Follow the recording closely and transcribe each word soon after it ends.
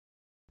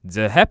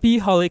The Happy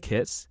Holy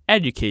Kids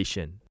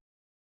Education.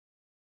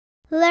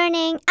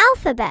 Learning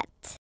alphabet.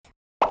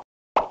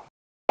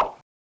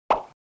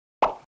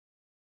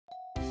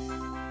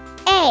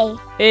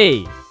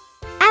 A.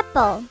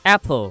 Apple.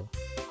 Apple.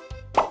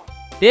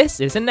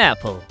 This is an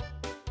apple.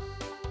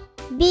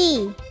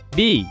 B.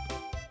 B.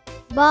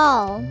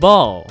 Ball.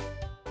 Ball.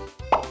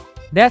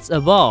 That's a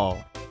ball.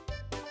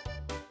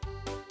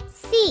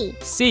 C.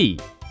 C.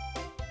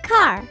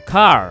 Car.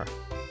 Car.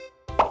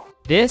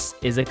 This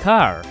is a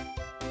car.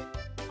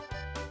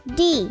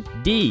 D.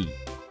 D.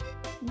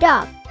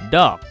 Dog.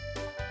 Dog.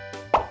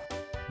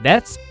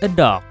 That's a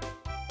dog.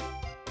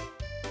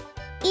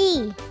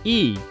 E.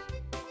 E.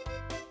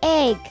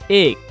 Egg.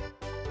 Egg.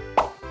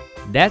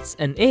 That's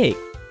an egg.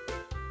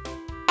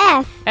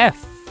 F.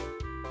 F.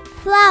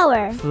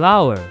 Flower.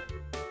 Flower.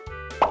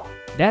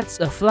 That's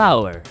a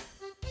flower.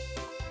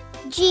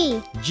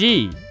 G.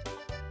 G.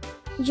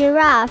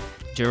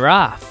 Giraffe.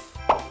 Giraffe.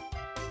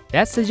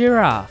 That's a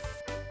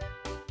giraffe.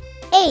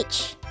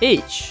 H.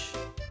 H.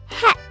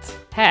 Hat.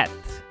 Hat.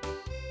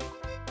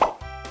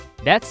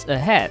 That's a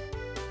hat.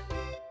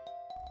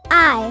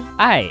 I.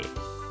 I.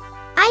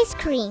 Ice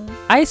cream.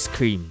 Ice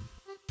cream.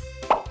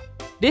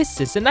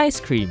 This is an ice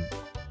cream.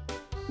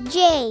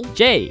 J.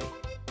 J.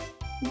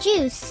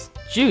 Juice.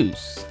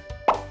 Juice.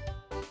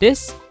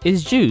 This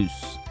is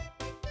juice.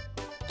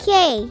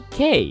 K.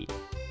 K.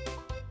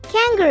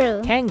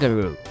 Kangaroo.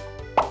 Kangaroo.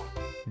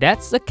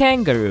 That's a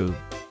kangaroo.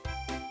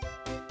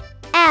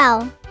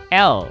 L.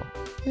 L.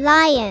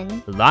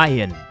 Lion.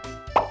 Lion.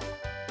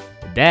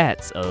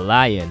 That's a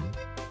lion.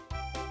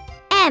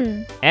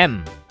 M.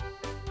 M.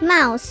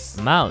 Mouse.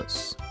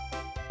 Mouse.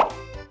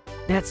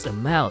 That's a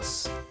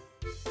mouse.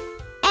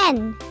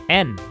 N.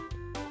 N.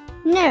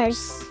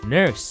 Nurse.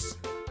 Nurse.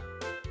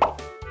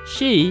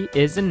 She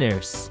is a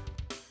nurse.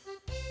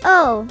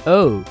 O.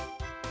 O.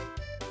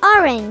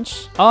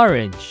 Orange.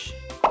 Orange.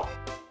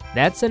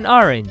 That's an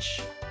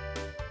orange.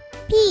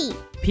 P.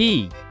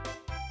 P.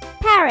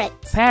 Parrot.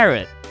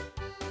 Parrot.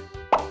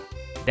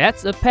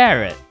 That's a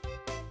parrot.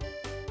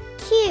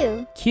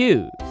 Q.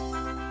 Q.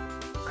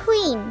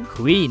 Queen.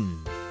 Queen.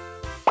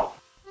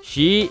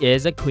 She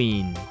is a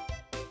queen.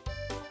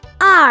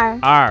 R.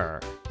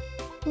 R.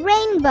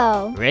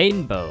 Rainbow.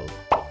 Rainbow.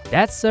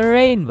 That's a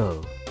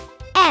rainbow.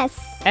 S.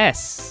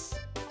 S.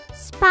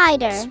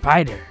 Spider.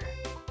 Spider.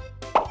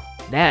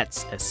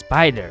 That's a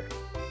spider.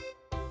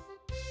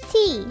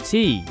 T.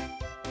 T.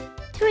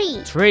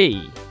 Tree.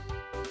 Tree.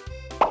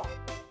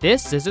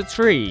 This is a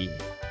tree.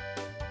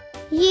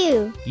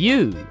 U.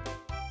 U.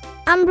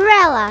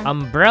 Umbrella.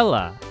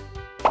 Umbrella.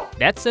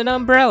 That's an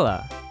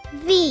umbrella.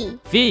 V.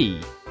 V.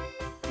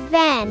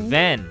 Van.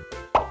 Van.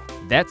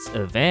 That's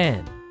a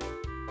van.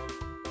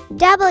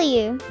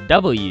 W.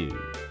 W.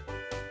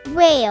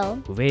 Whale.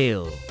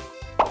 Whale.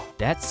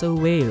 That's a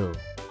whale.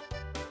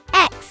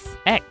 X.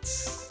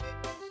 X.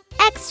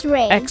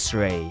 X-ray.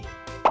 X-ray.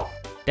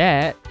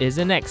 That is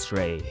an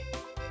X-ray.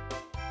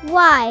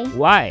 Y.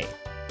 Y.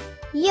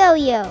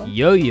 Yo-yo.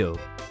 Yo-yo.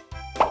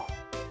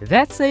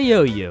 That's a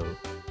yo-yo.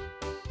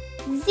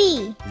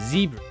 Z.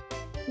 Zebra.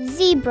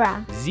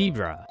 Zebra.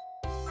 Zebra.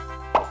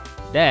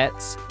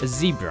 That's a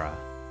zebra.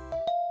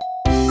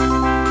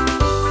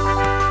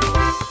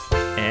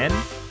 And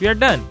we are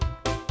done.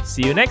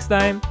 See you next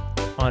time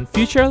on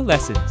future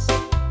lessons.